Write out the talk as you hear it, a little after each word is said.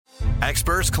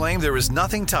Experts claim there is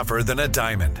nothing tougher than a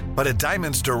diamond. But at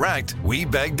Diamonds Direct, we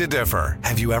beg to differ.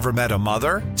 Have you ever met a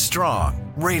mother?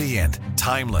 Strong, radiant,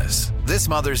 timeless. This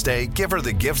Mother's Day, give her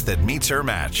the gift that meets her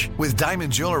match. With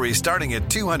diamond jewelry starting at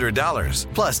 $200.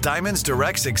 Plus Diamonds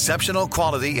Direct's exceptional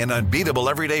quality and unbeatable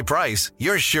everyday price,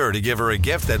 you're sure to give her a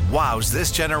gift that wows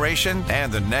this generation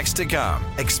and the next to come.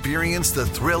 Experience the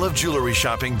thrill of jewelry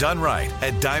shopping done right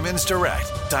at Diamonds Direct.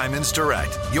 Diamonds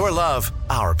Direct. Your love,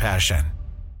 our passion.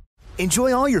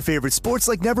 Enjoy all your favorite sports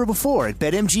like never before at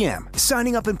BetMGM.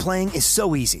 Signing up and playing is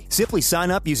so easy. Simply sign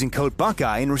up using code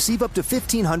Buckeye and receive up to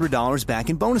 $1,500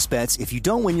 back in bonus bets if you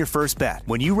don't win your first bet.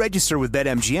 When you register with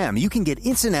BetMGM, you can get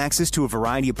instant access to a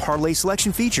variety of parlay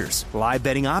selection features, live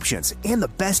betting options, and the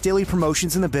best daily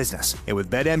promotions in the business. And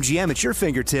with BetMGM at your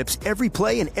fingertips, every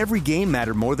play and every game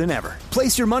matter more than ever.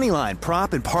 Place your moneyline,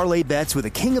 prop, and parlay bets with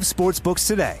the king of sportsbooks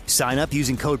today. Sign up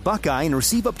using code Buckeye and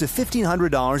receive up to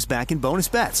 $1,500 back in bonus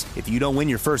bets if you don't win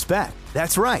your first bet.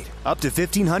 That's right, up to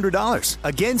 $1,500.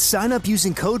 Again, sign up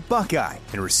using code Buckeye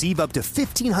and receive up to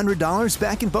 $1,500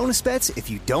 back in bonus bets if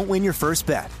you don't win your first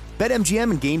bet.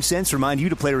 BetMGM and GameSense remind you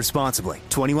to play responsibly.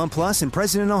 21 plus and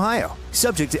present in Ohio.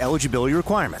 Subject to eligibility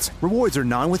requirements. Rewards are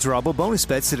non-withdrawable bonus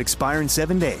bets that expire in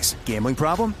 7 days. Gambling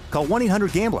problem? Call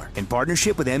 1-800-GAMBLER in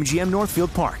partnership with MGM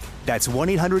Northfield Park. That's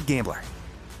 1-800-GAMBLER.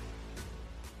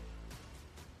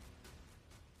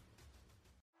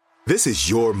 This is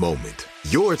your moment,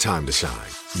 your time to shine,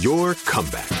 your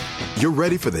comeback. You're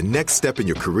ready for the next step in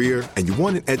your career, and you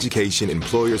want an education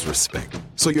employers respect.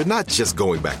 So you're not just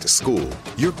going back to school,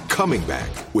 you're coming back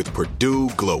with Purdue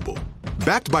Global.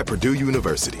 Backed by Purdue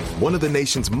University, one of the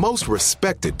nation's most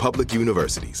respected public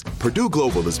universities, Purdue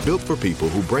Global is built for people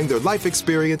who bring their life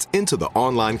experience into the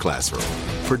online classroom.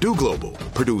 Purdue Global,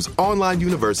 Purdue's online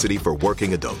university for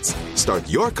working adults. Start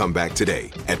your comeback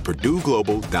today at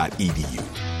purdueglobal.edu.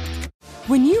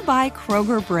 When you buy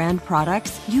Kroger brand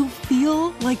products, you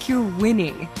feel like you're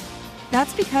winning.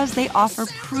 That's because they offer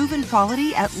proven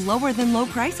quality at lower than low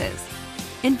prices.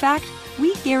 In fact,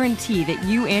 we guarantee that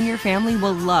you and your family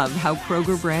will love how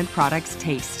Kroger brand products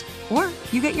taste, or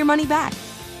you get your money back.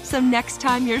 So next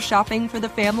time you're shopping for the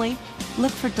family,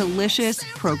 look for delicious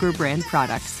Kroger brand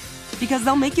products, because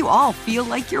they'll make you all feel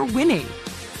like you're winning.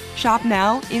 Shop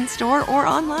now, in-store, or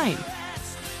online.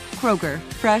 Kroger,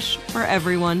 fresh for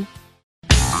everyone.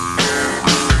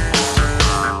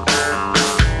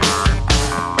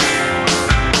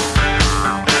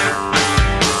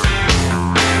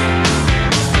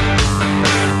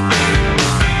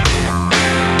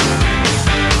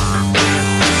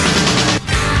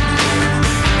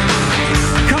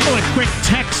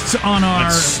 On our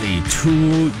Let's see,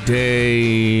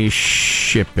 2-day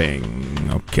shipping.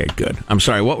 Okay, good. I'm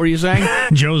sorry, what were you saying?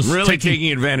 Joe's really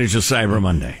taking advantage of Cyber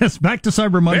Monday. Yes, back to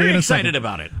Cyber Monday. Very excited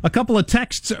about it. A couple of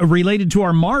texts related to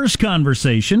our Mars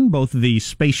conversation, both the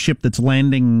spaceship that's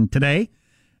landing today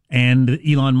and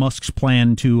Elon Musk's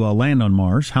plan to land on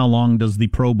Mars. How long does the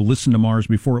probe listen to Mars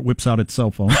before it whips out its cell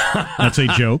phone? That's a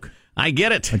joke. I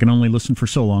get it. I can only listen for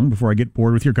so long before I get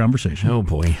bored with your conversation. Oh,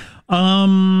 boy.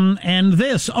 And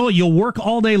this. Oh, you'll work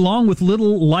all day long with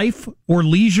little life or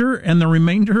leisure and the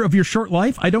remainder of your short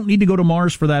life? I don't need to go to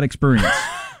Mars for that experience.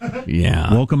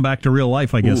 Yeah. Welcome back to real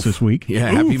life, I guess, this week. Yeah,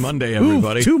 happy Monday,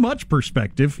 everybody. Too much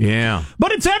perspective. Yeah.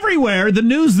 But it's everywhere. The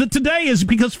news that today is,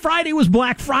 because Friday was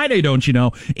Black Friday, don't you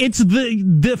know? It's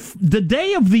the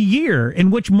day of the year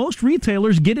in which most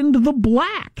retailers get into the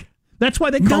black. That's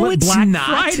why they call it Black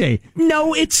Friday.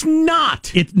 No, it's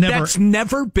not. That's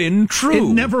never been true.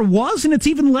 It never was, and it's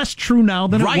even less true now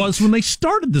than it was when they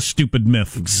started the stupid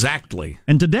myth. Exactly.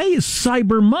 And today is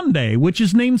Cyber Monday, which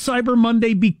is named Cyber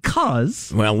Monday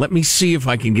because... Well, let me see if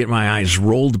I can get my eyes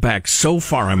rolled back so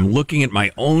far. I'm looking at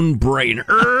my own brain.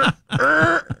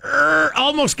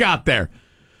 Almost got there.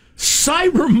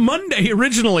 Cyber Monday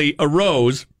originally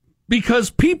arose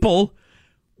because people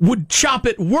would shop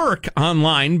at work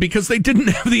online because they didn't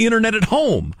have the internet at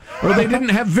home, or they didn't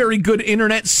have very good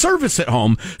internet service at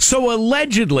home. So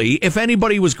allegedly, if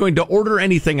anybody was going to order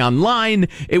anything online,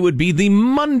 it would be the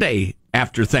Monday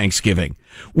after Thanksgiving,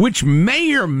 which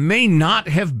may or may not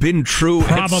have been true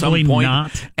at some point.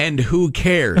 Not. And who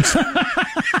cares?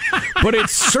 But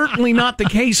it's certainly not the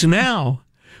case now.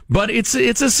 But it's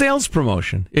a sales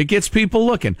promotion. It gets people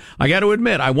looking. I got to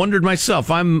admit, I wondered myself.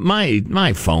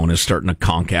 My phone is starting to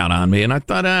conk out on me, and I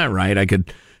thought, all right, I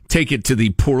could take it to the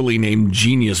poorly named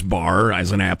Genius Bar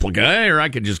as an Apple guy, or I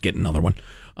could just get another one.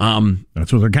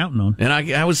 That's what they're counting on. And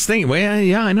I was thinking, well,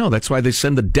 yeah, I know. That's why they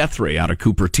send the death ray out of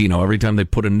Cupertino every time they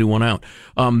put a new one out.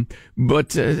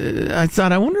 But I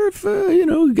thought, I wonder if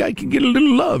a guy can get a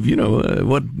little love.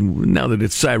 What now that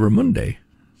it's Cyber Monday.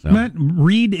 So. Matt,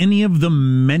 read any of the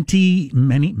menti?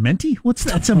 What's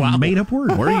that? That's a made-up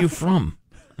word. Where are you from?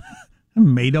 A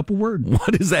made-up word.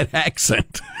 What is that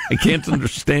accent? I can't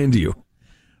understand you.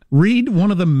 Read one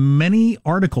of the many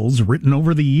articles written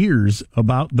over the years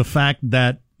about the fact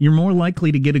that you're more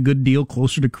likely to get a good deal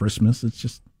closer to Christmas. It's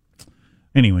just...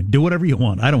 Anyway, do whatever you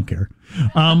want. I don't care.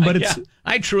 But it's... Yeah,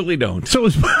 I truly don't. So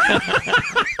it's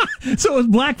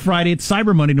Black Friday. It's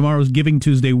Cyber Monday. Tomorrow is Giving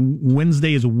Tuesday.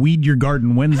 Wednesday is Weed Your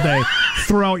Garden Wednesday.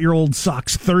 Throw out your old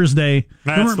socks Thursday.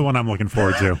 That's the one I'm looking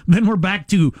forward to. Then we're back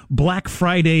to Black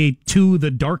Friday to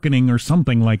the darkening or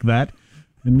something like that.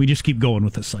 And we just keep going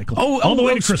with this cycle. All the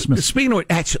way to Christmas. Speaking of it,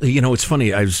 actually, it's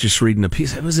funny. I was just reading a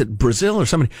piece. Was it Brazil or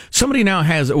somebody? Somebody now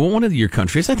has, one of your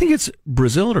countries, I think it's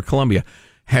Brazil or Colombia,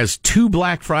 has 2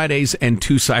 Black Fridays and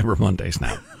 2 Cyber Mondays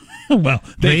now. Well,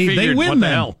 they figured, win what the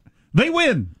then. hell? They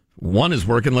win. One is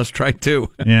working. Let's try 2.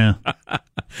 Yeah.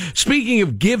 Speaking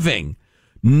of giving,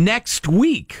 next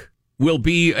week will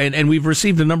be, and we've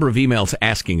received a number of emails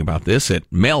asking about this at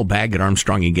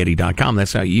mailbag@armstrongandgetty.com.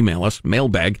 That's how you email us,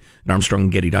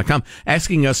 mailbag@armstrongandgetty.com,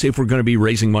 asking us if we're going to be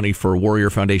raising money for Warrior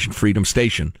Foundation Freedom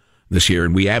Station this year.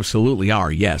 And we absolutely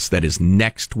are. Yes, that is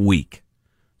next week.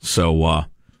 So,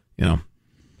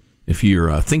 if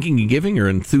you're thinking of giving or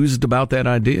enthused about that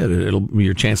idea,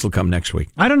 your chance will come next week.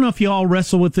 I don't know if you all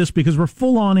wrestle with this because we're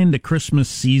full on into Christmas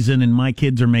season and my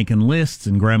kids are making lists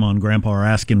and Grandma and Grandpa are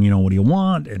asking, what do you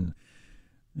want? And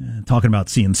talking about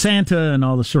seeing Santa and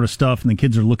all this sort of stuff. And the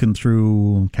kids are looking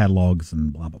through catalogs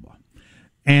and blah, blah, blah.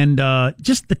 And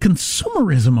just the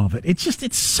consumerism of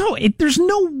it. There's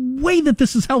no way that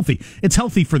this is healthy. It's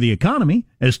healthy for the economy,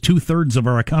 as 2/3 of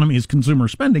our economy is consumer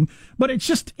spending. But it's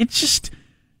just...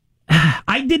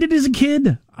 I did it as a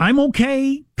kid. I'm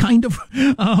okay, kind of.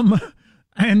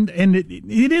 And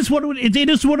it is what it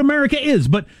is what America is.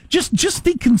 But just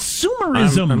the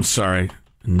consumerism. I'm sorry.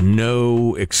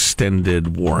 No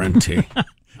extended warranty.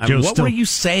 What were you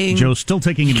saying? Joe's still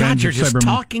taking advantage of you're just Cyber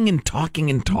talking and talking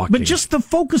and talking. But just the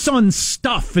focus on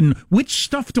stuff and which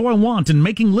stuff do I want and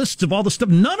making lists of all the stuff,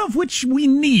 none of which we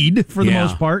need for the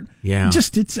most part. Yeah.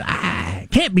 It's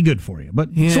can't be good for you. But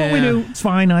it's what we do. It's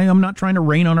fine. I'm not trying to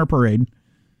rain on our parade.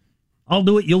 I'll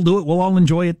do it. You'll do it. We'll all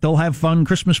enjoy it. They'll have fun.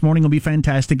 Christmas morning will be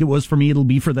fantastic. It was for me. It'll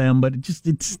be for them. But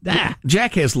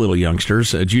Jack has little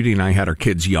youngsters. Judy and I had our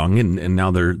kids young, and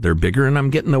now they're bigger. And I'm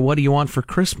getting the what do you want for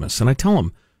Christmas? And I tell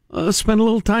them, spend a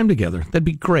little time together. That'd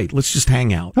be great. Let's just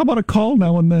hang out. How about a call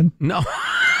now and then? No.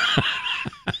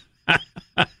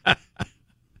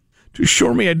 To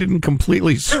assure me I didn't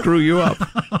completely screw you up.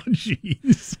 Oh,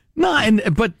 jeez. No,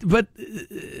 but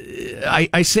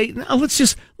I say, no, let's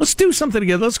do something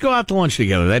together. Let's go out to lunch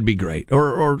together. That'd be great.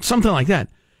 Or something like that.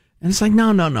 And it's like,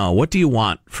 no. What do you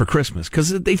want for Christmas? Because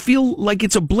they feel like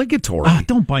it's obligatory.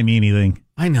 Don't buy me anything.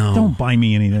 I know. Don't buy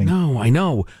me anything. No, I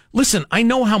know. Listen, I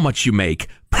know how much you make.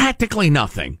 Practically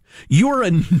nothing. You're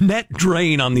a net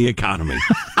drain on the economy.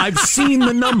 I've seen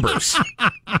the numbers.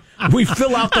 We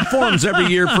fill out the forms every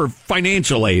year for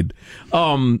financial aid.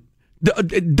 Don't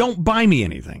buy me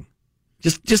anything.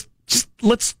 Just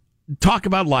let's talk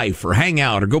about life or hang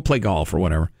out or go play golf or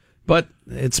whatever. But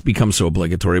it's become so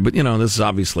obligatory. But, this is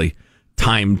obviously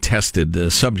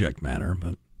time-tested subject matter.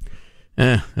 But,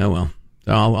 oh well.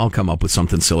 I'll come up with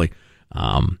something silly.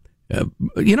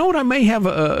 You know what I may have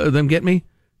them get me?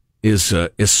 Is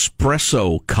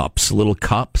espresso cups, little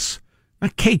cups.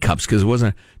 Not K-cups, because it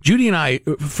wasn't. Judy and I,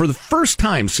 for the first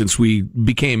time since we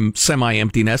became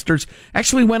semi-empty nesters,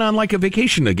 actually went on like a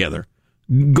vacation together.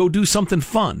 Go do something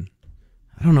fun.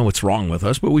 I don't know what's wrong with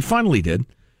us, but we finally did.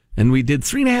 And we did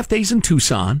 3.5 days in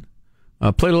Tucson,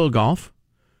 played a little golf.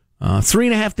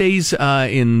 3.5 days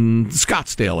in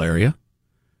Scottsdale area.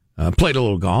 Played a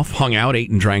little golf, hung out,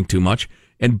 ate and drank too much.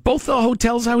 And both the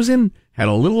hotels I was in had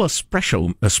a little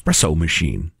espresso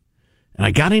machine. And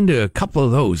I got into a couple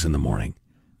of those in the morning.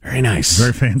 Very nice.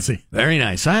 Very fancy. Very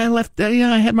nice. I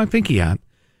had my pinky out.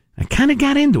 I kind of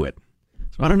got into it.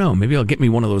 So I don't know. Maybe I'll get me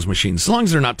one of those machines, as long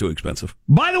as they're not too expensive.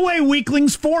 By the way,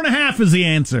 weaklings, 4.5 is the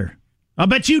answer. I'll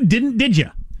bet you didn't, did you?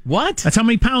 What? That's how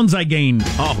many pounds I gained.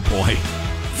 Oh, boy.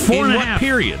 4.5. In what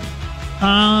period?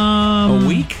 A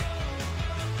week?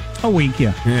 A week,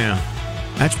 yeah. Yeah.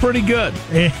 That's pretty good.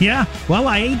 Yeah. Well,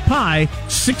 I ate pie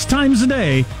 6 times a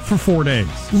day for 4 days.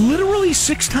 Literally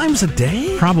 6 times a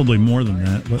day? Probably more than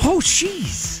that. But. Oh,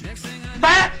 jeez.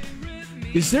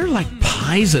 Is there like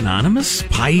Pies Anonymous?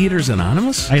 Pie Eaters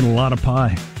Anonymous? I ate a lot of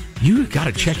pie. You got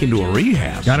to check into a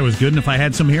rehab. God, it was good. And if I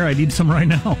had some here, I'd eat some right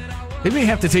now. They may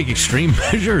have to take extreme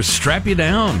measures, strap you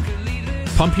down,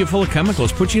 pump you full of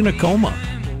chemicals, put you in a coma.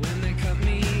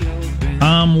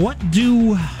 I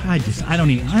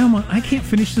can't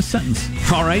finish the sentence.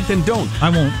 All right, then don't. I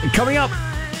won't. Coming up,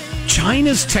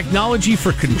 China's technology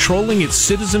for controlling its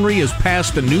citizenry has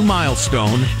passed a new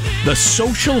milestone. The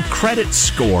social credit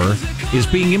score is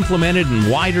being implemented in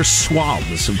wider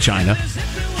swaths of China.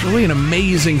 It's really an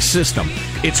amazing system.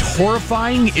 It's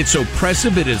horrifying, it's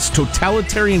oppressive, it is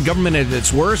totalitarian government at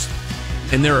its worst,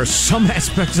 and there are some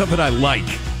aspects of it I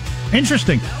like.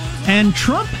 Interesting. And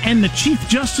Trump and the Chief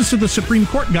Justice of the Supreme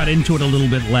Court got into it a little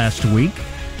bit last week.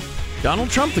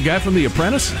 Donald Trump, the guy from The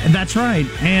Apprentice? That's right.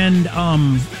 And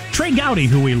Trey Gowdy,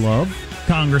 who we love,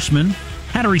 congressman,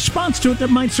 had a response to it that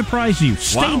might surprise you.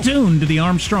 Stay tuned to the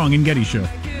Armstrong and Getty Show.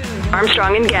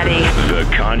 Armstrong and Getty. The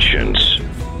conscience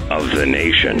of the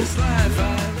nation.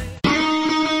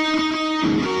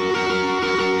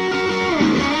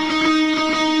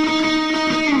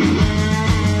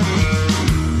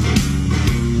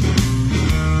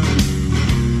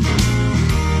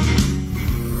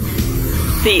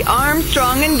 The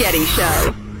Armstrong and Getty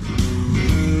Show.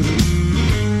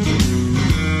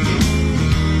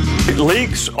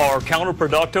 Leaks are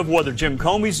counterproductive, whether Jim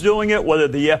Comey's doing it, whether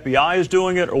the FBI is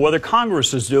doing it, or whether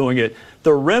Congress is doing it.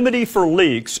 The remedy for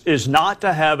leaks is not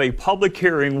to have a public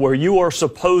hearing where you are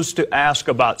supposed to ask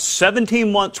about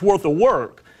 17 months worth of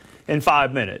work in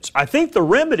 5 minutes. I think the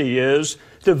remedy is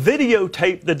to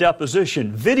videotape the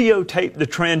deposition, videotape the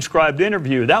transcribed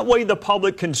interview. That way the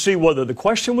public can see whether the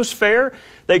question was fair.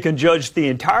 They can judge the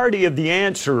entirety of the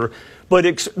answer.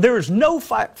 But there is no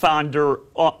fact finder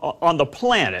on the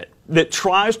planet that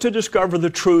tries to discover the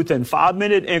truth in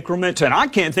 5-minute increments. And I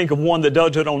can't think of one that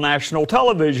does it on national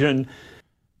television.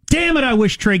 Damn it, I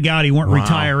wish Trey Gowdy weren't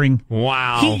retiring.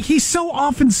 Wow. He so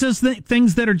often says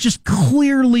things that are just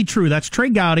clearly true. That's Trey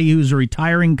Gowdy, who's a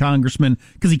retiring congressman,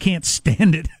 because he can't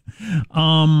stand it.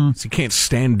 He can't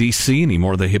stand D.C.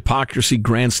 anymore, the hypocrisy,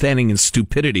 grandstanding, and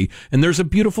stupidity. And there's a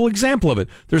beautiful example of it.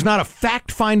 There's not a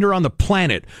fact finder on the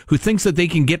planet who thinks that they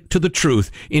can get to the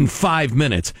truth in 5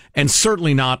 minutes, and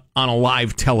certainly not on a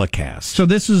live telecast. So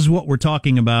this is what we're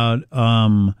talking about.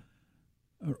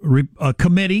 A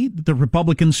committee that the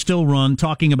Republicans still run,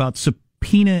 talking about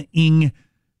subpoenaing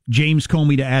James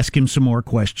Comey to ask him some more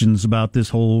questions about this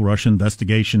whole Russia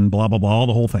investigation, blah, blah, blah,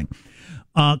 the whole thing.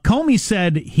 Comey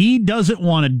said he doesn't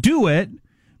want to do it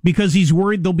because he's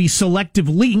worried there'll be selective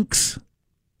leaks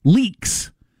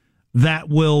that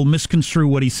will misconstrue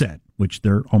what he said, which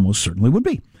there almost certainly would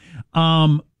be.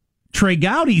 Trey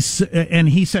Gowdy, and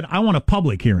he said, I want a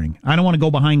public hearing. I don't want to go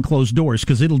behind closed doors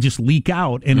because it'll just leak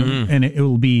out and it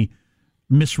will be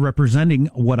misrepresenting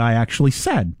what I actually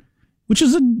said, which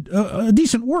is a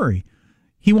decent worry.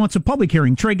 He wants a public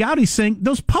hearing. Trey Gowdy's saying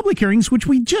those public hearings, which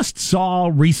we just saw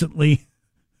recently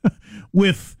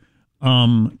with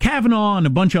Kavanaugh and a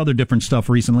bunch of other different stuff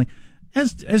recently,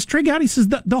 as Trey Gowdy says,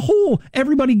 the whole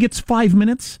everybody gets 5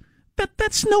 minutes,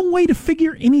 that's no way to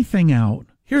figure anything out.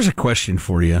 Here's a question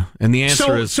for you, and the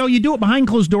answer is... So you do it behind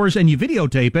closed doors and you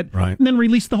videotape it, right, and then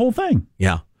release the whole thing.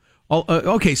 Yeah.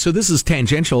 Okay, so this is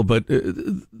tangential, but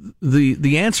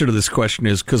the answer to this question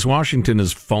is, because Washington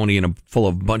is phony and full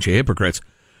of a bunch of hypocrites,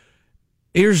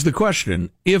 here's the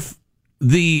question. If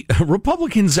the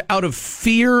Republicans, out of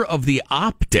fear of the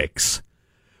optics,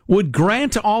 would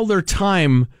grant all their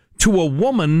time to a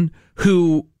woman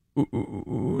who...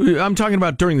 I'm talking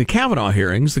about during the Kavanaugh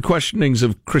hearings, the questionings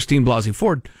of Christine Blasey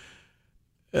Ford,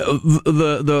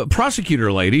 the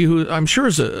prosecutor lady, who I'm sure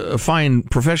is a fine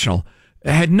professional,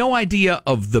 had no idea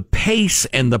of the pace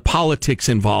and the politics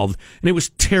involved, and it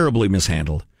was terribly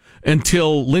mishandled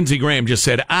until Lindsey Graham just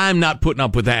said, I'm not putting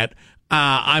up with that.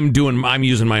 I'm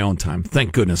using my own time.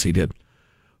 Thank goodness he did.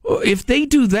 If they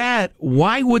do that,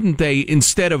 why wouldn't they,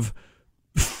 instead of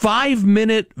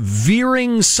 5-minute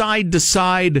veering side to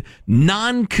side,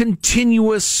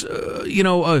 non-continuous,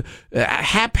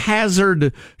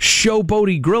 haphazard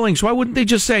showboaty grillings? Why wouldn't they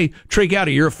just say, Trey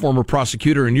Gowdy, you're a former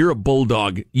prosecutor and you're a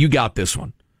bulldog. You got this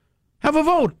one. Have a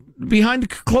vote behind the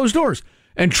closed doors.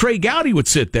 And Trey Gowdy would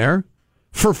sit there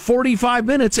for 45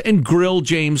 minutes and grill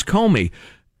James Comey.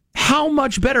 How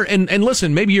much better? And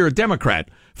listen, maybe you're a Democrat.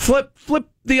 Flip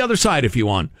the other side if you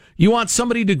want. You want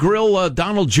somebody to grill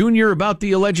Donald Jr. about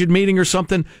the alleged meeting or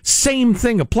something? Same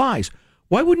thing applies.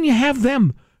 Why wouldn't you have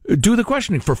them do the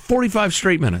questioning for 45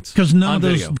 straight minutes? Because none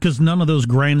of those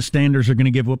grandstanders are going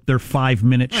to give up their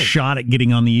 5-minute shot at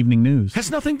getting on the evening news. Has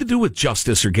nothing to do with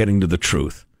justice or getting to the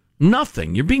truth.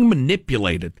 Nothing. You're being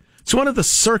manipulated. It's one of the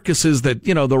circuses that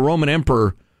the Roman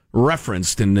emperor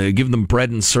referenced and give them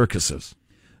bread and circuses.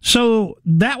 So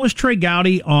that was Trey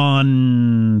Gowdy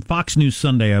on Fox News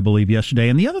Sunday, I believe, yesterday.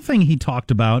 And the other thing he talked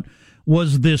about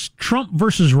was this Trump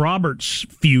versus Roberts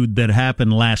feud that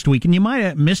happened last week. And you might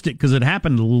have missed it because it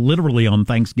happened literally on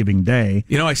Thanksgiving Day.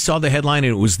 You know, I saw the headline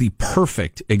and it was the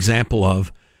perfect example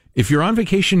of if you're on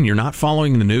vacation, you're not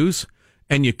following the news,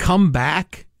 and you come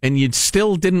back and you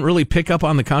still didn't really pick up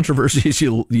on the controversies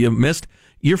you missed,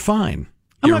 you're fine.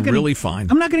 You're really fine.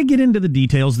 I'm not going to get into the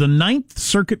details. The Ninth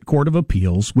Circuit Court of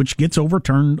Appeals, which gets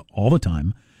overturned all the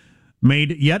time,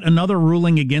 made yet another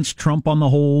ruling against Trump on the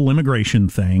whole immigration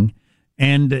thing.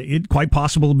 And it quite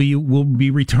possibly will be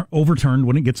overturned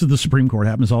when it gets to the Supreme Court. It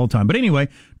happens all the time. But anyway,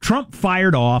 Trump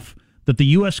fired off that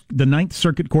the Ninth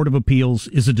Circuit Court of Appeals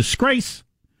is a disgrace,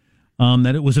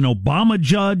 that it was an Obama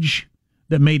judge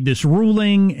that made this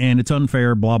ruling, and it's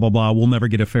unfair, blah, blah, blah. We'll never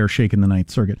get a fair shake in the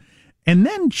Ninth Circuit. And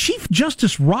then Chief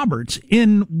Justice Roberts,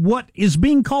 in what is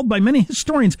being called by many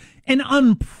historians an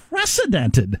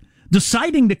unprecedented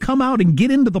deciding to come out and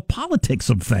get into the politics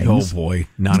of things. Oh, boy,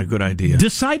 not a good idea.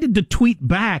 Decided to tweet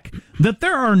back that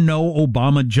there are no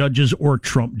Obama judges or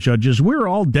Trump judges. We're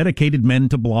all dedicated men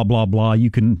to blah, blah, blah. You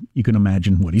can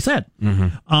imagine what he said.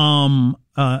 Mm-hmm.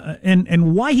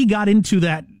 And why he got into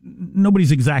that,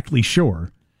 nobody's exactly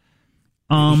sure.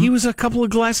 He was a couple of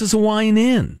glasses of wine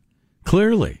in,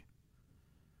 clearly.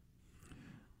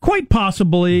 Quite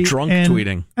possibly. Drunk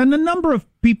tweeting. And a number of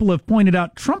people have pointed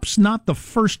out Trump's not the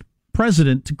first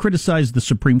president to criticize the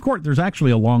Supreme Court. There's actually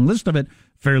a long list of it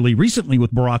fairly recently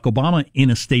with Barack Obama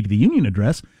in a State of the Union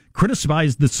address,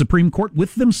 criticized the Supreme Court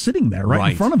with them sitting there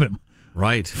right in front of him.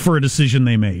 Right. For a decision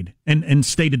they made and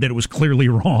stated that it was clearly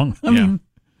wrong. I mean,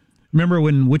 remember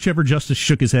when whichever justice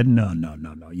shook his head? No,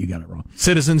 you got it wrong.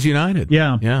 Citizens United.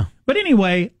 Yeah. But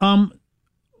anyway,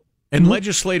 and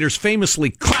legislators famously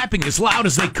clapping as loud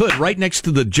as they could right next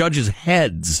to the judges'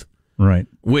 heads. Right.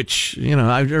 Which,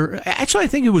 I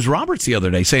think it was Roberts the other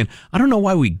day saying, I don't know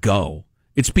why we go.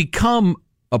 It's become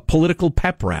a political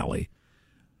pep rally.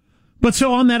 But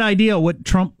so on that idea, what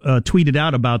Trump tweeted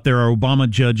out about there are Obama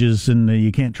judges and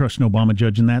you can't trust an Obama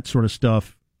judge and that sort of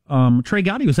stuff. Trey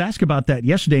Gowdy was asked about that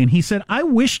yesterday, and he said, I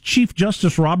wish Chief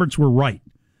Justice Roberts were right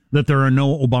that there are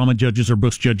no Obama judges or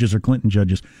Bush judges or Clinton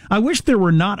judges. I wish there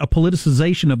were not a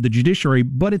politicization of the judiciary,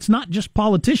 but it's not just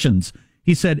politicians.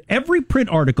 He said, every print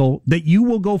article that you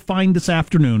will go find this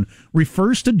afternoon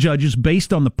refers to judges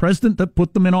based on the president that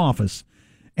put them in office.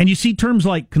 And you see terms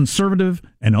like conservative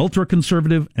and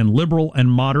ultra-conservative and liberal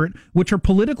and moderate, which are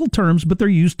political terms, but they're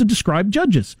used to describe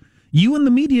judges. You and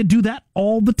the media do that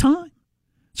all the time.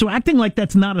 So acting like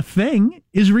that's not a thing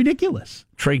is ridiculous.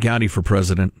 Trey Gowdy for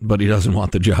president, but he doesn't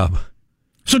want the job.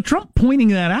 So Trump pointing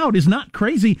that out is not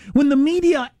crazy. When the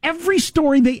media, every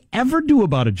story they ever do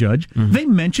about a judge, they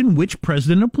mention which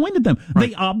president appointed them. Right.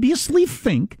 They obviously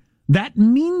think that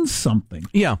means something.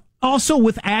 Yeah. Also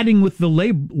with adding with the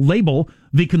label,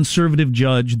 the conservative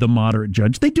judge, the moderate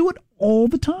judge. They do it all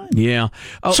the time. Yeah.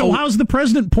 So how's the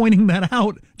president pointing that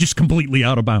out just completely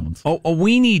out of bounds? A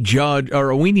weenie judge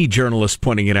or a weenie journalist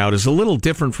pointing it out is a little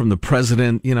different from the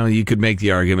president. You could make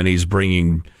the argument he's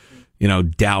bringing,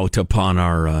 doubt upon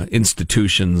our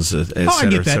institutions, et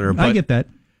cetera, et cetera. I get that.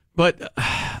 But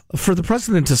for the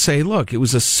president to say, look, it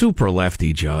was a super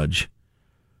lefty judge,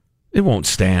 it won't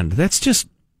stand. That's just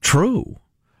true.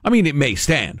 I mean, it may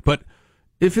stand, but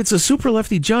if it's a super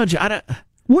lefty judge,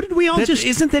 what did we all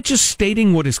isn't that just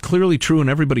stating what is clearly true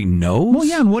and everybody knows? Well,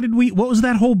 yeah, and what was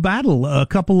that whole battle a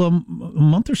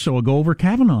month or so ago over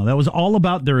Kavanaugh? That was all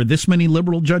about there are this many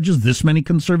liberal judges, this many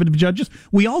conservative judges.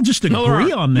 We all just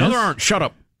agree on this. No, there aren't. Shut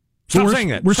up. Stop saying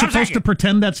that. We're supposed to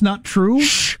pretend that's not true?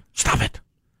 Shh. Stop it.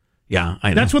 Yeah, I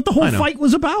know. That's what the whole fight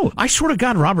was about. I swear to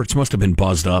God, Roberts must have been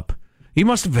buzzed up. He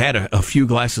must have had a few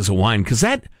glasses of wine because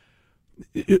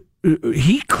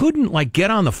he couldn't get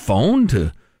on the phone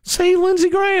to say Lindsey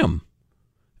Graham.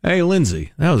 Hey,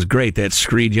 Lindsey, that was great, that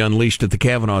screed you unleashed at the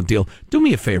Kavanaugh deal. Do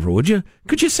me a favor, would you?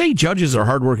 Could you say judges are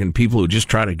hardworking people who just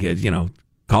try to get,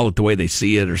 call it the way they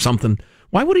see it or something?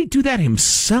 Why would he do that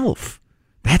himself?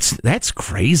 That's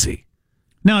crazy.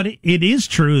 Now, it is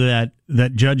true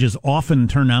that judges often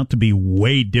turn out to be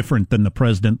way different than the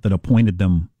president that appointed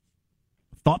them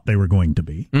thought they were going to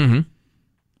be,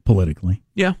 politically.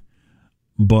 Yeah.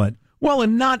 But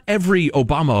and not every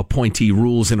Obama appointee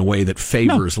rules in a way that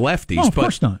favors lefties. No, of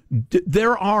course not.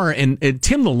 There are, and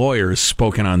Tim the lawyer has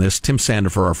spoken on this. Tim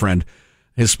Sandifer, our friend,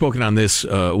 has spoken on this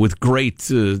with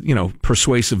great,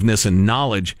 persuasiveness and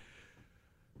knowledge.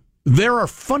 There are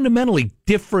fundamentally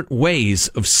different ways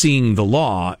of seeing the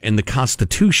law and the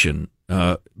Constitution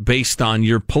based on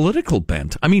your political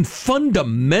bent. I mean,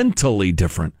 fundamentally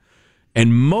different.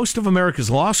 And most of America's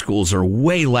law schools are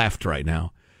way left right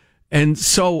now. And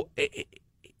so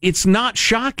it's not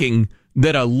shocking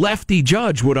that a lefty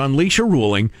judge would unleash a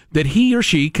ruling that he or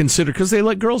she consider, because they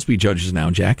let girls be judges now,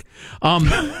 Jack.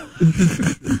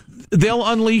 They'll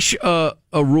unleash a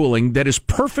ruling that is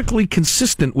perfectly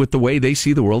consistent with the way they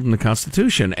see the world and the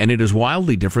Constitution, and it is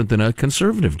wildly different than a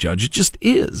conservative judge. It just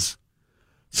is.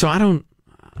 So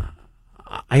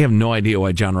I have no idea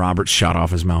why John Roberts shot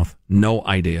off his mouth. No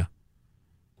idea.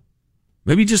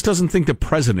 Maybe he just doesn't think the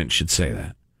president should say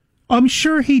that. I'm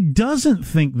sure he doesn't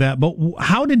think that, but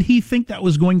how did he think that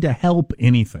was going to help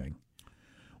anything?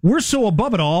 We're so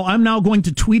above it all, I'm now going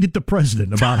to tweet at the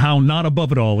president about how not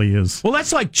above it all he is. Well,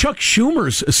 that's like Chuck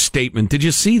Schumer's statement. Did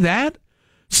you see that?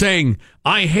 Saying,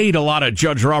 I hate a lot of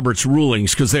Judge Roberts'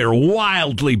 rulings because they are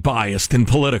wildly biased and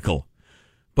political.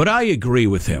 But I agree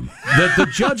with him that the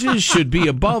judges should be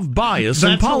above bias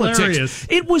in politics.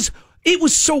 Hilarious. It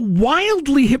was so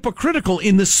wildly hypocritical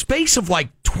in the space of like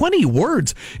 20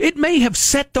 words. It may have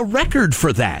set the record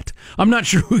for that. I'm not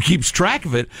sure who keeps track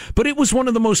of it, but it was one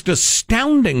of the most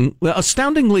astoundingly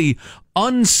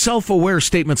unself-aware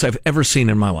statements I've ever seen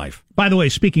in my life. By the way,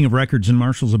 speaking of records, and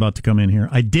Marshall's about to come in here,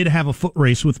 I did have a foot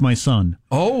race with my son.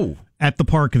 Oh. At the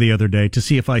park the other day to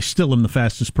see if I still am the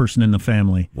fastest person in the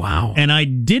family. Wow. And I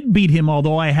did beat him,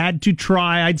 although I had to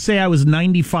try. I'd say I was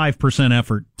 95%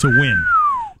 effort to win.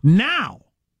 Now,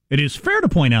 it is fair to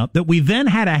point out that we then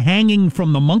had a hanging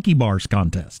from the monkey bars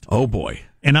contest. Oh, boy.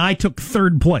 And I took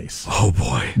third place. Oh,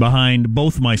 boy. Behind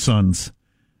both my sons.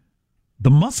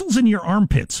 The muscles in your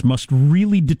armpits must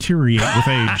really deteriorate with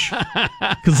age.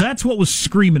 Because that's what was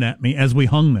screaming at me as we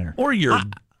hung there. Or your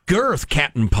girth,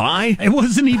 Captain Pie. It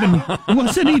wasn't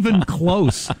even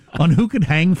close on who could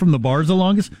hang from the bars the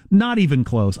longest. Not even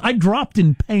close. I dropped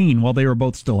in pain while they were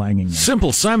both still hanging there.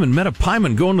 Simple Simon met a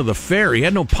pieman going to the fair. He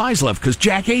had no pies left because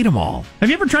Jack ate them all. Have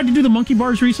you ever tried to do the monkey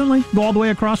bars recently? Go all the way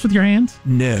across with your hands?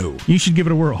 No. You should give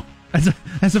it a whirl.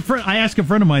 As a friend, I asked a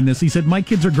friend of mine this. He said, my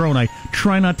kids are grown. I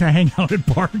try not to hang out at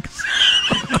parks.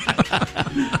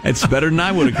 It's better than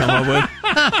I would have come up with.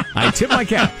 I tip my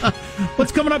cap.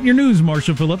 What's coming up in your news,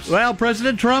 Marshall Phillips? Well,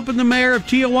 President Trump and the mayor of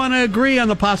Tijuana agree on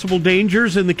the possible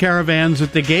dangers in the caravans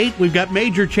at the gate. We've got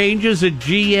major changes at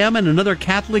GM, and another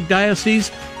Catholic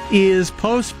diocese is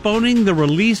postponing the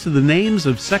release of the names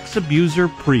of sex abuser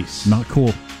priests. Not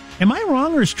cool. Am I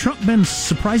wrong, or has Trump been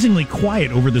surprisingly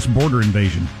quiet over this border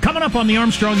invasion? Coming up on the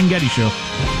Armstrong and Getty Show.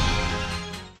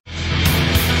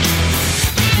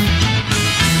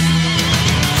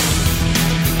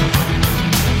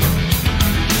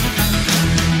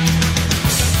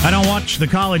 I don't watch the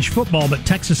college football, but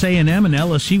Texas A&M and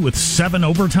LSU with 7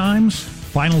 overtimes.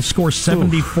 Final score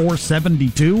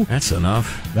 74-72. That's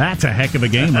enough. That's a heck of a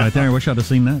game right there. I wish I'd have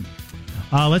seen that.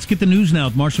 Let's get the news now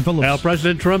with Marshall Phillips. Well,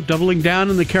 President Trump doubling down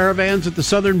in the caravans at the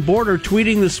southern border,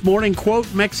 tweeting this morning,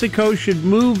 quote, Mexico should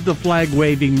move the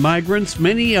flag-waving migrants,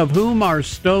 many of whom are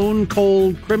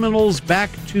stone-cold criminals, back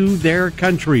to their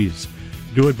countries.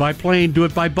 Do it by plane, do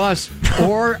it by bus,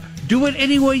 or do it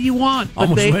any way you want. But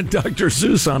almost went Dr.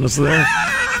 Seuss on us there.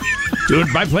 Do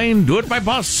it by plane, do it by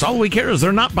bus. All we care is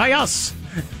they're not by us.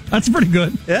 That's pretty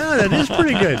good. Yeah, that is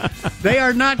pretty good. They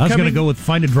are not I was going to go with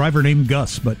find a driver named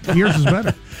Gus, but yours is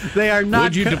better. They are not.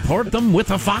 Would you deport them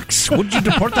with a fox? Would you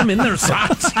deport them in their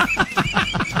socks?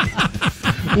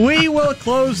 We will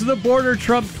close the border,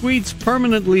 Trump tweets,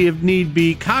 permanently if need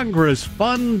be. Congress,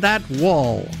 fund that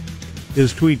wall.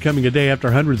 His tweet coming a day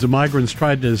after hundreds of migrants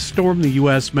tried to storm the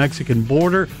U.S.-Mexican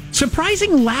border.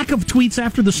 Surprising lack of tweets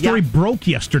after the story broke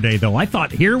yesterday, though. I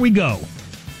thought, here we go.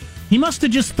 He must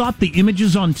have just thought the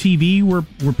images on TV were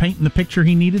painting the picture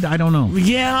he needed. I don't know.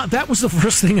 Yeah, that was the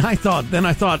first thing I thought. Then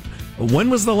I thought, when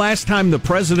was the last time the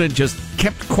president just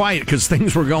kept quiet because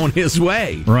things were going his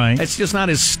way? Right. That's just not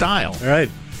his style. All right.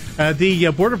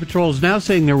 The Border Patrol is now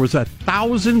saying there was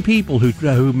 1,000 people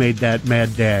who made that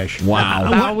mad dash. Wow.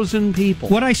 1,000 people.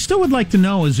 What I still would like to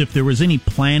know is if there was any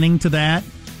planning to that,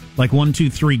 like 1, 2,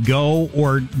 3, go,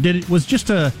 or did it was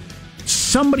just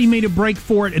somebody made a break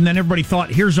for it and then everybody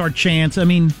thought, here's our chance. I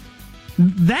mean,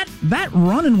 that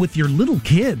running with your little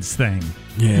kids thing.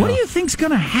 Yeah. What do you think's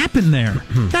going to happen there?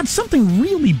 That's something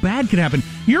really bad could happen.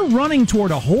 You're running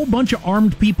toward a whole bunch of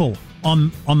armed people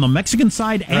on the Mexican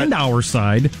side and our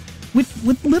side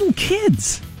with little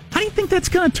kids. How do you think that's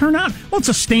going to turn out? Well, it's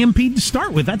a stampede to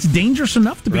start with. That's dangerous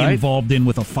enough to be involved in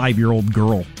with a 5-year-old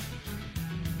girl.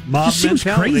 Mob Just seems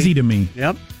mentality. crazy to me.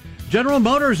 Yep. General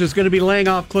Motors is going to be laying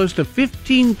off close to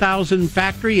 15,000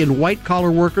 factory and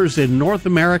white-collar workers in North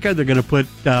America. They're going to put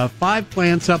 5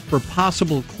 plants up for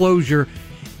possible closure.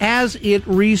 as it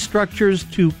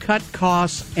restructures to cut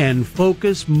costs and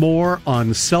focus more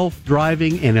on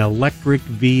self-driving and electric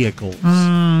vehicles.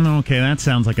 Okay, that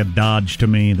sounds like a Dodge to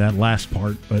me, that last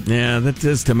part. But yeah, that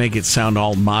is to make it sound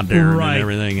all modern right. and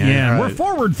everything. Yeah, right. We're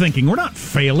forward-thinking. We're not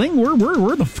failing.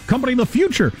 We're the company of the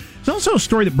future. There's also a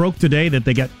story that broke today that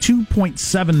they got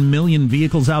 2.7 million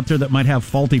vehicles out there that might have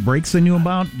faulty brakes they knew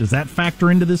about. Does that factor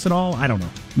into this at all? I don't know.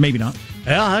 Maybe not.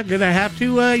 Well, I'm going to have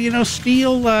to,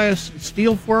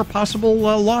 steal for possible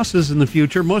losses in the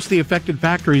future. Most of the affected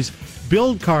factories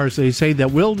build cars, they say, that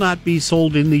will not be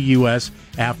sold in the U.S.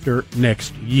 after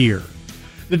next year.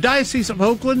 The Diocese of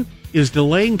Oakland is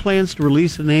delaying plans to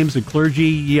release the names of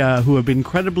clergy who have been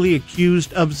credibly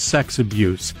accused of sex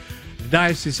abuse. The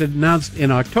diocese had announced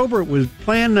in October it would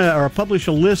plan or publish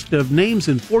a list of names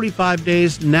in 45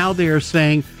 days. Now they are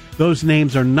saying those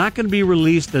names are not going to be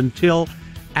released until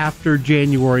after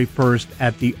January 1st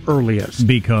at the earliest.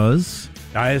 Because?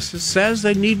 Diocese says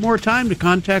they need more time to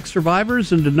contact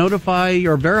survivors and to verify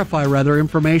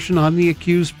information on the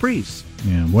accused priests.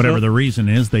 Yeah, whatever the reason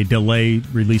is, they delay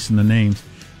releasing the names.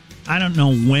 I don't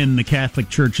know when the Catholic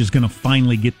Church is going to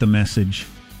finally get the message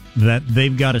that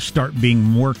they've got to start being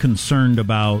more concerned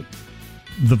about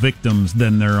the victims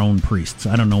than their own priests.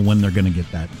 I don't know when they're going to get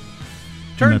that.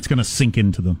 And that's going to sink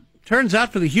into them. Turns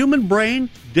out for the human brain,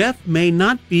 death may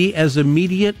not be as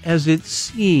immediate as it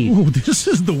seems. Oh, this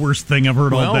is the worst thing I've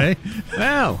heard all day.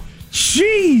 Wow.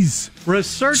 Jeez.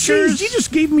 Researchers... Jeez, you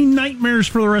just gave me nightmares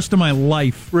for the rest of my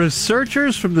life.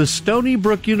 Researchers from the Stony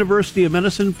Brook University of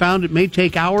Medicine found it may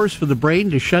take hours for the brain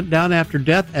to shut down after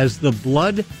death as the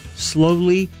blood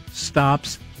slowly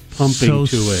stops pumping to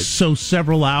it. So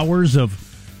several hours of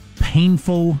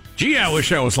painful... Gee, I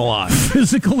wish I was alive.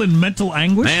 Physical and mental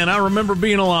anguish? Man, I remember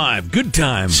being alive. Good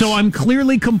times. So I'm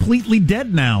clearly completely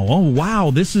dead now. Oh,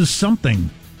 wow, this is something.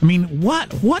 I mean,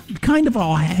 what kind of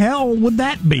a hell would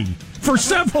that be? For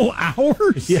several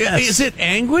hours? Yes. Is it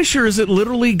anguish or is it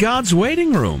literally God's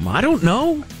waiting room? I don't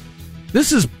know.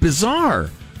 This is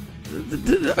bizarre.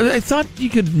 I thought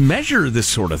you could measure this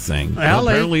sort of thing. Well,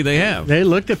 apparently they have. They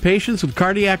looked at patients with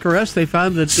cardiac arrest. They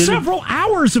found that... Several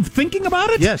hours of thinking about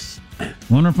it? Yes.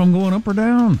 Wonder if I'm going up or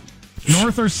down,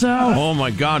 north or south. Oh, my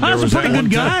God. I was a pretty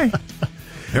good guy.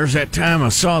 There's that time I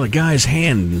saw the guy's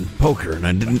hand in poker, and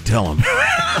I didn't tell him.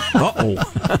 Uh-oh.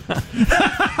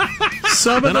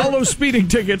 And all those speeding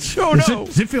tickets. Oh, no.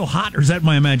 Does it feel hot, or is that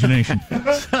my imagination?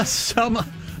 Some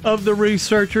of the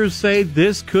researchers say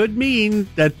this could mean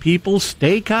that people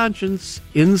stay conscious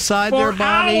inside their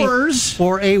body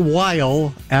for a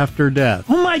while after death.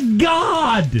 Oh, my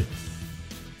God.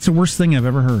 It's the worst thing I've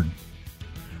ever heard.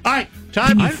 All right.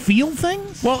 Can you feel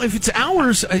things? Well, if it's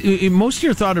hours, most of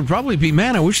your thought would probably be,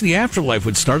 man, I wish the afterlife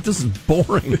would start. This is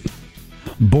boring.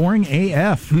 Boring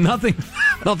AF.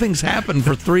 Nothing's happened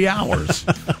for 3 hours.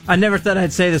 I never thought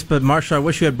I'd say this, but Marshall, I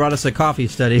wish you had brought us a coffee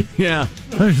study. Yeah.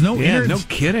 There's no internet. No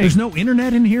kidding. There's no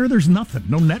internet in here. There's nothing.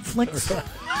 No Netflix.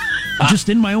 Just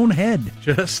in my own head.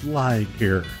 Just lying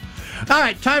here. All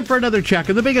right, time for another check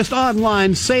of the biggest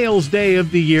online sales day of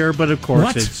the year, but of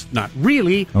course it's not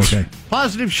really. Okay.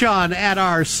 Positive Sean at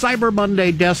our Cyber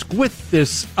Monday desk with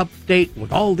this update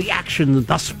with all the action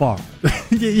thus far.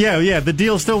 Yeah, the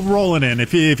deal's still rolling in.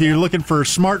 If you're looking for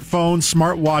smartphones,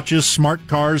 smart watches, smart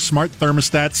cars, smart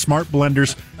thermostats, smart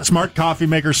blenders, smart coffee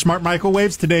makers, smart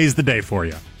microwaves, today's the day for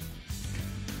you.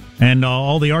 And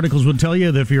all the articles would tell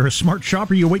you that if you're a smart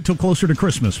shopper, you wait till closer to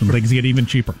Christmas when things get even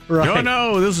cheaper. Right. Oh,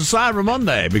 no, this is Cyber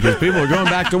Monday because people are going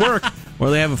back to work where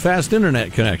they have a fast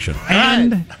internet connection.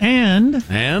 And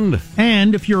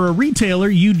if you're a retailer,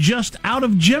 you just, out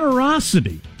of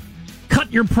generosity,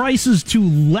 cut your prices to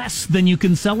less than you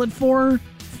can sell it for.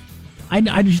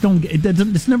 I just don't get it.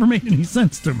 It's never made any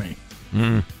sense to me.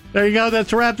 There you go.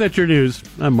 That's a wrap. That's your news.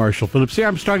 I'm Marshall Phillips, the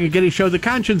Armstrong and Getty Show, the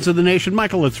conscience of the nation.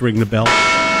 Michael, let's ring the bell.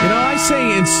 You know, I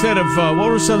say instead of, what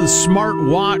were some of the smart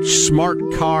watch, smart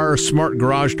car, smart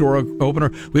garage door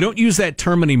opener, we don't use that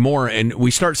term anymore, and we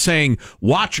start saying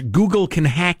watch Google can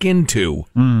hack into.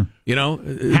 You know?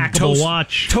 Hackable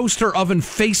watch. Toaster oven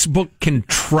Facebook can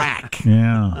track.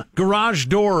 Yeah. Garage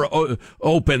door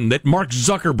open that Mark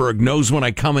Zuckerberg knows when I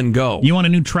come and go. You want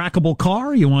a new trackable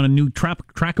car? You want a new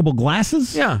trackable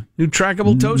glasses? Yeah, new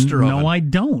trackable toaster oven. No, I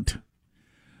don't.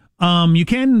 You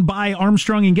can buy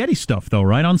Armstrong and Getty stuff, though,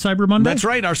 right, on Cyber Monday? That's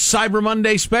right, our Cyber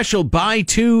Monday special, buy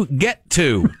two, get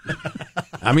two.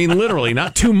 I mean, literally,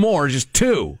 not two more, just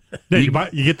two. Yeah,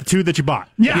 you get the two that you bought.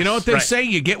 Yes, you know what they say?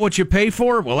 You get what you pay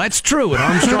for? Well, that's true at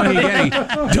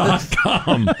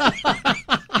ArmstrongandGetty.com.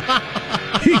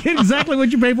 You get exactly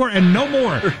what you pay for and no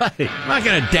more. Right. I'm not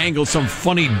going to dangle some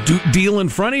funny deal in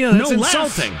front of you. That's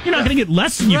insulting. You're not going to get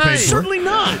less than you pay for. Certainly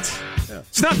not.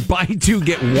 It's not buy two,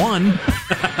 get one.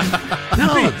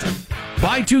 No, it's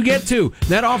buy two, get two.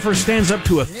 That offer stands up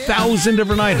to 1,000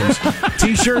 different items.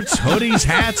 T-shirts, hoodies,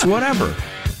 hats, whatever.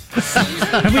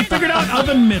 Have we figured out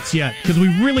oven mitts yet? Because we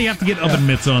really have to get oven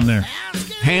mitts on there.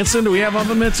 Hanson, do we have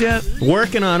oven mitts yet?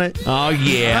 Working on it. Oh,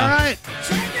 yeah. All right.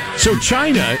 So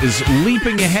China is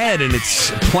leaping ahead in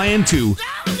its plan to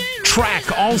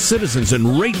track all citizens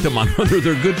and rate them on whether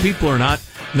they're good people or not.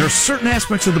 And there are certain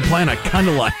aspects of the plan I kind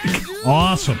of like.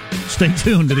 Awesome. Stay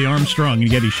tuned to the Armstrong and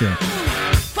Getty Show.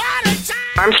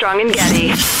 Armstrong and Getty.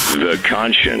 The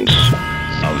conscience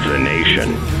of the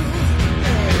nation.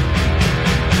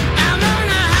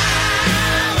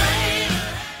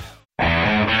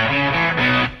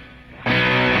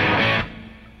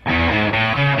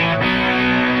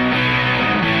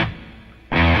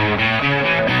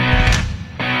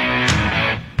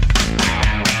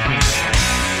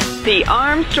 The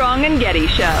Armstrong and Getty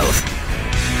Show.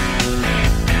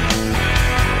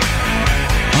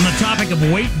 On the topic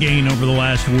of weight gain over the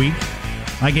last week,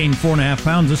 I gained 4.5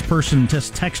 pounds. This person,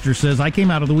 texter, says I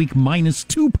came out of the week minus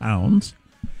 2 pounds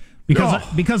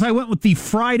because I went with the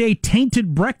Friday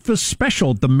tainted breakfast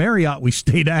special at the Marriott we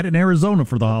stayed at in Arizona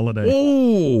for the holiday.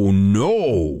 Oh,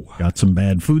 no. Got some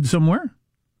bad food somewhere.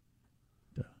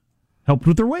 Helped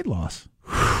with their weight loss.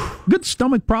 Good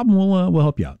stomach problem will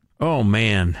help you out. Oh,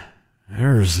 man.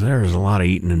 There's a lot of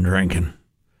eating and drinking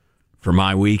for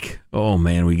my week. Oh,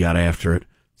 man, we got after it.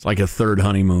 It's like a third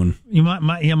honeymoon.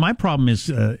 My problem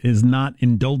is not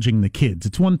indulging the kids.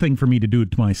 It's one thing for me to do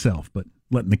it to myself, but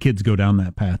letting the kids go down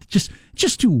that path, just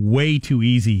way too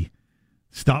easy.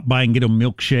 Stop by and get a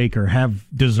milkshake or have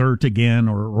dessert again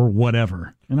or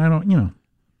whatever. And I don't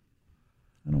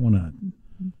want to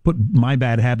put my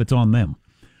bad habits on them.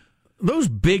 Those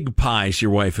big pies your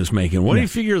wife is making, what do you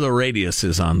figure the radius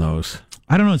is on those?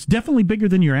 I don't know. It's definitely bigger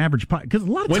than your average pie. Because a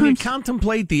lot of when times, you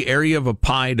contemplate the area of a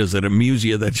pie, does it amuse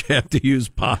you that you have to use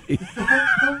pie?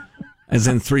 As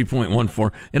in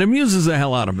 3.14. It amuses the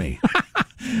hell out of me.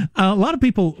 A lot of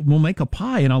people will make a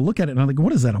pie, and I'll look at it, and I'm like,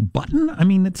 what is that, a button? I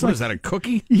mean, What is that, a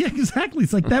cookie? Yeah, exactly.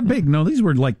 It's like that big. No, these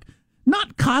were like,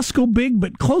 not Costco big,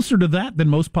 but closer to that than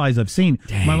most pies I've seen.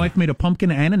 Dang. My wife made a pumpkin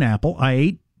and an apple. I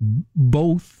ate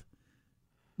both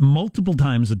multiple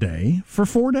times a day for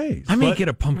 4 days. I may get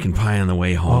a pumpkin pie on the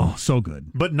way home. Oh, so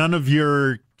good. But none of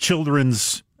your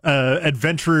children's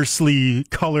adventurously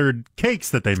colored cakes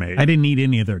that they made. I didn't eat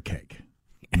any of their cake.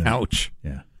 No. Ouch.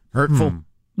 Yeah. Hurtful.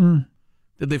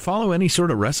 Did they follow any sort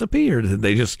of recipe, or did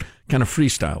they just kind of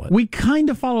freestyle it? We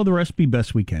kind of follow the recipe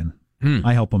best we can.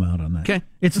 I help them out on that. Okay.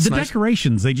 It's That's the nice.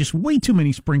 Decorations. They just way too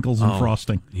many sprinkles and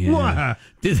frosting. Yeah.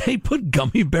 Did they put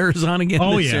gummy bears on again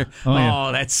this year? Oh,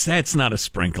 yeah. That's not a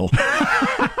sprinkle.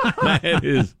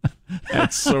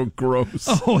 That's so gross.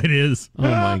 Oh, it is. Oh,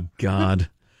 my God.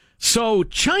 So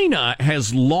China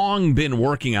has long been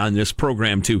working on this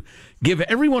program to give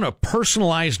everyone a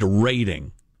personalized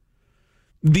rating.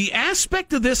 The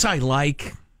aspect of this I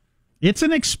like. It's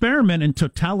an experiment in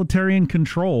totalitarian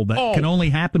control that can only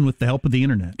happen with the help of the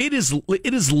internet. It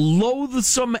is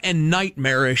loathsome and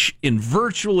nightmarish in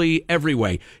virtually every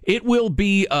way. It will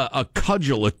be a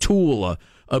cudgel, a tool,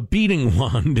 a beating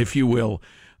wand, if you will,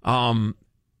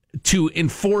 to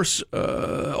enforce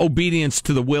obedience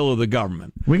to the will of the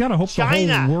government. We got to hope the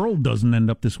whole world doesn't end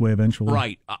up this way eventually.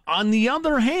 Right. On the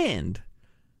other hand,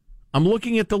 I'm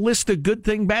looking at the list of good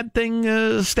thing, bad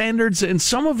thing standards, and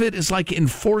some of it is like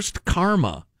enforced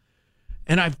karma.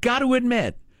 And I've got to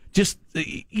admit, just,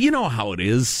 you know how it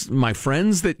is, my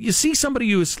friends, that you see somebody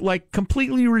who's like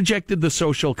completely rejected the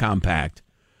social compact,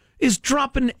 is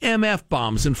dropping MF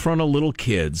bombs in front of little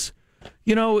kids,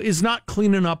 is not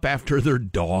cleaning up after their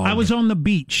dog. I was on the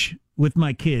beach with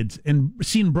my kids and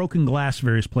seeing broken glass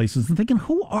various places and thinking,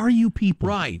 who are you people?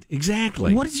 Right,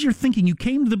 exactly. What is your thinking? You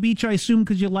came to the beach, I assume,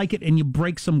 because you like it, and you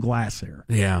break some glass there.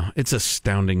 Yeah, it's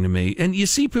astounding to me. And you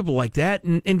see people like that,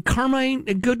 and karma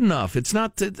ain't good enough. It's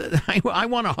not, I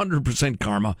want 100%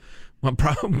 karma.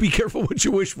 Be careful what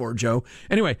you wish for, Joe.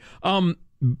 Anyway,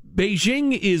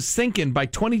 Beijing is thinking by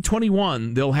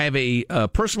 2021, they'll have a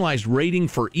personalized rating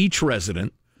for each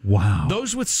resident. Wow.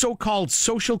 Those with so-called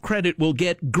social credit will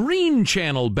get green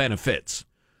channel benefits.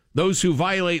 Those who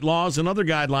violate laws and other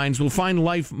guidelines will find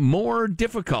life more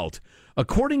difficult.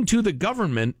 According to the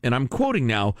government, and I'm quoting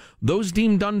now, those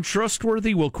deemed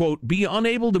untrustworthy will, quote, be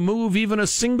unable to move even a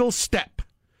single step.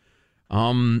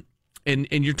 And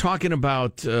you're talking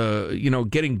about,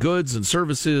 getting goods and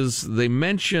services. They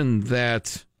mentioned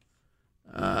that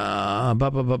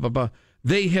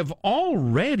They have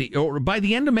already, or by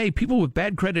the end of May, people with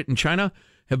bad credit in China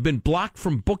have been blocked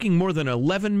from booking more than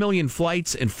 11 million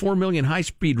flights and 4 million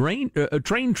high-speed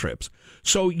train trips.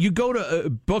 So you go to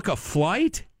book a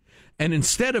flight, and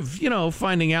instead of,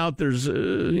 finding out there's,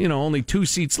 only 2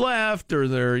 seats left, or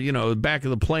they're, the back of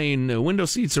the plane window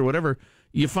seats or whatever,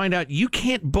 you find out you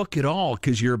can't book at all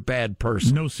because you're a bad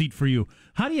person. No seat for you.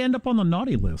 How do you end up on the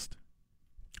naughty list?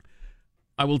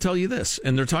 I will tell you this,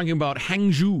 and they're talking about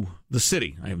Hangzhou, the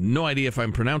city. I have no idea if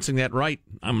I'm pronouncing that right.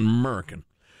 I'm American.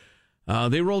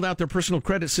 They rolled out their personal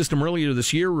credit system earlier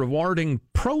this year, rewarding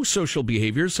pro-social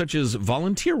behaviors such as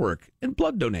volunteer work and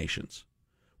blood donations,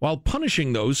 while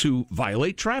punishing those who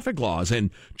violate traffic laws and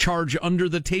charge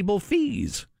under-the-table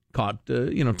fees, caught,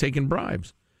 taking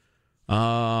bribes,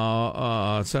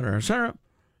 et cetera, et cetera.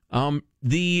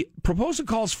 The proposal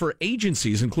calls for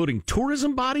agencies, including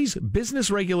tourism bodies, business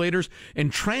regulators,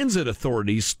 and transit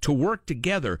authorities to work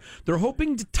together. They're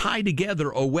hoping to tie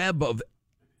together a web of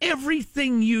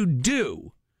everything you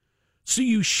do. So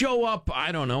you show up,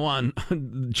 on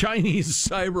Chinese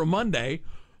Cyber Monday,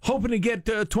 hoping to get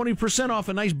 20% off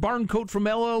a nice barn coat from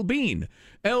LL Bean.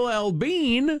 LL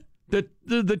Bean,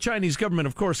 the Chinese government,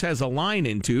 of course, has a line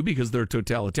into because they're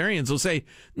totalitarians. They'll say,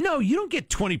 no, you don't get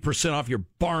 20% off your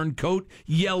barn coat,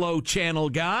 yellow channel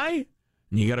guy.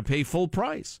 And you got to pay full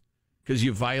price because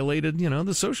you violated,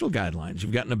 the social guidelines.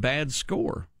 You've gotten a bad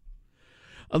score.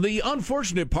 The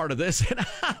unfortunate part of this,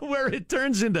 where it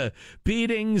turns into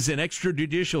beatings and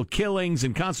extrajudicial killings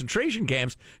and concentration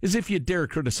camps, is if you dare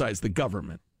criticize the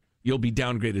government. You'll be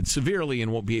downgraded severely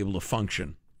and won't be able to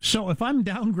function. So if I'm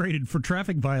downgraded for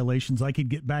traffic violations, I could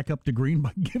get back up to green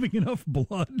by giving enough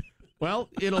blood? Well,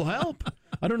 it'll help.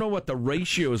 I don't know what the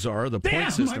ratios are, the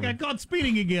point system. I got caught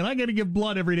speeding again. I got to give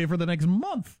blood every day for the next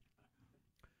month.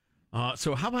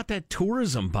 So how about that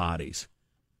tourism bodies?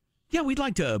 Yeah, we'd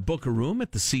like to book a room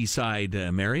at the Seaside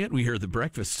Marriott. We hear the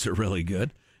breakfasts are really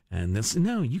good. And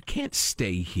no, you can't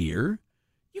stay here.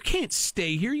 You can't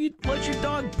stay here. You let your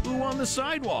dog poo on the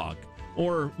sidewalk.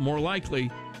 Or, more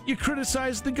likely, you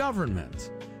criticize the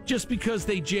government just because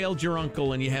they jailed your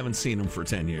uncle and you haven't seen him for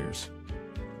 10 years.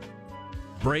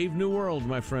 Brave new world,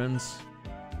 my friends.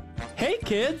 Hey,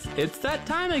 kids, it's that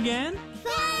time again.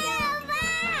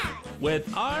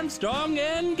 With Armstrong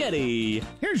and Getty.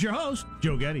 Here's your host,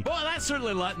 Joe Getty. Boy, that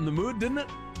certainly lightened the mood, didn't it?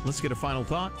 Let's get a final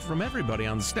thought from everybody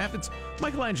on the staff. It's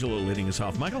Michelangelo leading us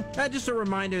off. Michael? Just a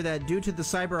reminder that due to the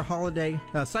Cyber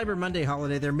Monday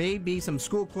holiday, there may be some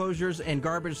school closures and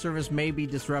garbage service may be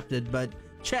disrupted, but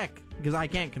check, because I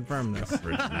can't confirm this.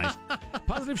 Pretty nice.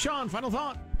 Positive Sean, final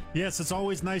thought. Yes, it's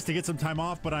always nice to get some time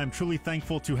off, but I'm truly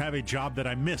thankful to have a job that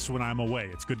I miss when I'm away.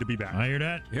 It's good to be back. I hear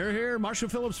that. Here. Marshall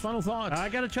Phillips, final thoughts. I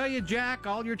got to tell you, Jack,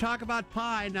 all your talk about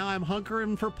pie, now I'm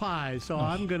hunkering for pie, so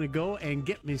I'm going to go and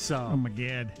get me some. Oh, my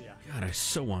God. Yeah. God, I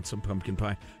so want some pumpkin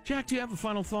pie. Jack, do you have a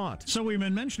final thought? So we've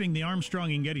been mentioning the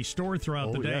Armstrong and Getty store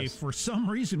throughout the day. Yes. For some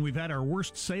reason, we've had our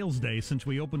worst sales day since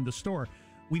we opened the store.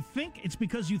 We think it's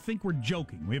because you think we're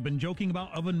joking. We've been joking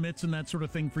about oven mitts and that sort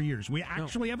of thing for years. We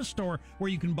actually have a store where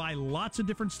you can buy lots of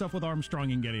different stuff with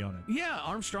Armstrong and Getty on it. Yeah,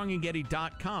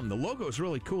 ArmstrongandGetty.com. The logo is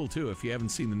really cool, too, if you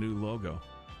haven't seen the new logo.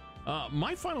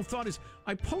 My final thought is,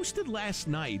 I posted last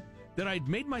night that I'd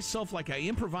made myself I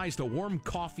improvised a warm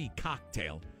coffee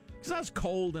cocktail. Because I was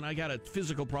cold and I got a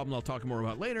physical problem I'll talk more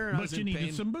about later. And but you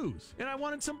needed some booze. And I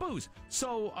wanted some booze.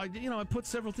 So, I put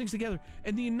several things together.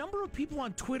 And the number of people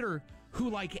on Twitter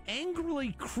who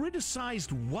angrily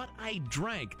criticized what I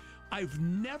drank. I've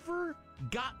never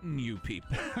gotten you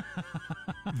people.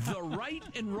 The right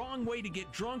and wrong way to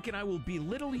get drunk, and I will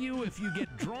belittle you if you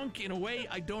get drunk in a way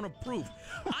I don't approve.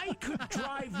 I could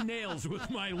drive nails with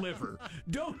my liver.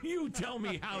 Don't you tell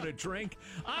me how to drink.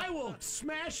 I will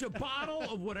smash a bottle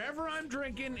of whatever I'm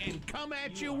drinking and come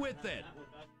at you with it.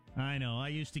 I know. I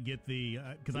used to get the...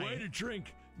 way to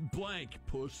drink blank,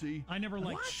 pussy. I never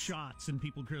liked shots and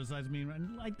people criticize me.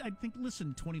 And I think,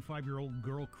 listen, 25-year-old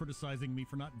girl criticizing me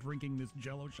for not drinking this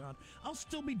Jell-O shot. I'll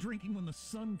still be drinking when the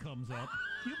sun comes up.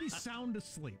 You'll be sound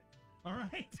asleep. All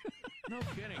right? No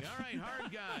kidding. All right,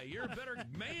 hard guy. You're a better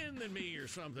man than me or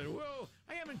something. Whoa.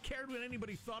 I haven't cared what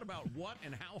anybody thought about what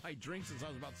and how I drink since I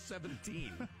was about 17.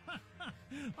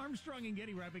 Armstrong and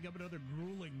Getty wrapping up another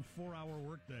grueling 4-hour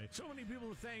workday. So many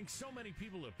people to thank, so many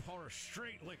people to pour a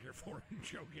straight liquor for and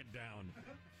choke it down.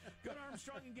 Go to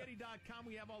ArmstrongandGetty.com.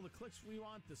 We have all the clicks we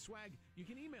want, the swag. You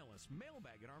can email us,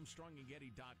 mailbag at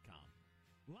ArmstrongandGetty.com.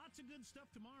 Lots of good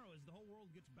stuff tomorrow as the whole world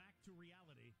gets back to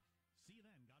reality. See you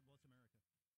then. God bless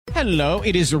America. Hello,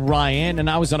 it is Ryan, and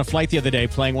I was on a flight the other day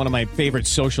playing one of my favorite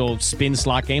social spin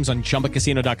slot games on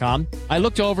ChumbaCasino.com. I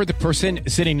looked over at the person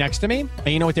sitting next to me, and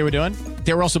you know what they were doing?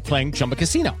 They were also playing Chumba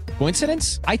Casino.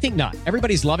 Coincidence? I think not.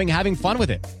 Everybody's loving having fun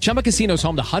with it. Chumba Casino is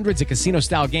home to hundreds of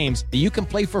casino-style games that you can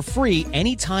play for free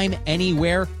anytime,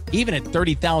 anywhere, even at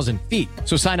 30,000 feet.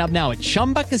 So sign up now at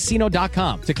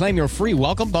ChumbaCasino.com to claim your free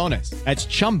welcome bonus. That's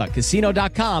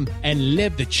ChumbaCasino.com and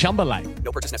live the Chumba life.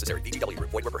 No purchase necessary. VGW.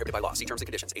 Void where prohibited by law. See terms and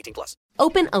conditions. 18+.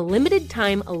 Open a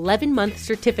limited-time 11-month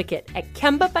certificate at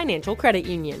Kemba Financial Credit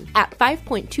Union. At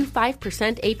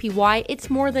 5.25% APY, it's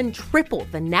more than triple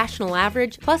the national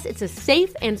average, plus it's a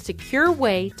safe and secure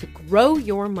way to grow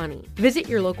your money. Visit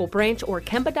your local branch or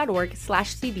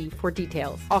kemba.org/CD for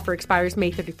details. Offer expires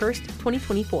May 31st,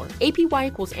 2024. APY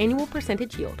equals annual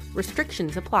percentage yield.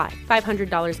 Restrictions apply.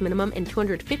 $500 minimum and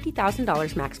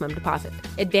 $250,000 maximum deposit.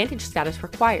 Advantage status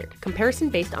required. Comparison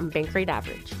based on bank rate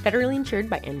average. Federally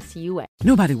insured by NCUA.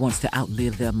 Nobody wants to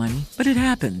outlive their money, but it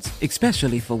happens,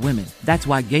 especially for women. That's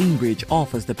why Gainbridge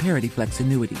offers the Parity Flex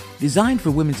annuity, designed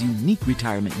for women's unique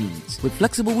retirement needs, with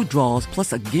flexible withdrawals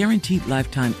plus a guaranteed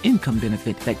lifetime income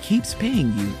benefit that keeps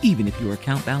paying you even if your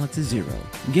account balance is zero.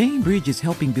 Gainbridge is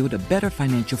helping build a better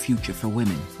financial future for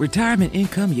women. Retirement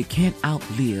income you can't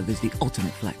outlive is the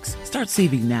ultimate flex. Start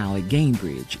saving now at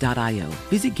Gainbridge.io.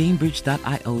 Visit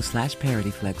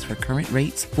Gainbridge.io/ParityFlex for current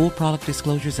rates, full product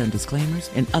disclosures and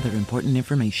disclaimers, and other important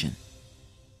information.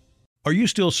 Are you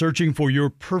still searching for your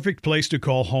perfect place to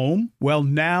call home? Well,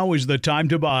 now is the time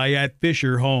to buy at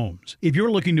Fisher Homes. If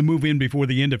you're looking to move in before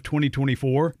the end of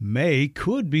 2024, May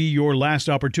could be your last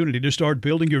opportunity to start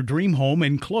building your dream home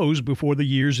and close before the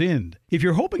year's end. If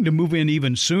you're hoping to move in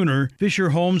even sooner,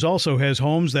 Fisher Homes also has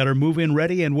homes that are move-in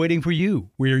ready and waiting for you,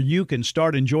 where you can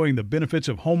start enjoying the benefits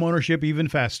of homeownership even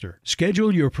faster.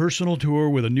 Schedule your personal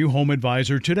tour with a new home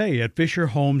advisor today at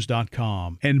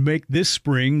FisherHomes.com and make this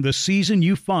spring the season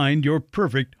you find your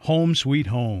perfect home sweet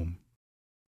home.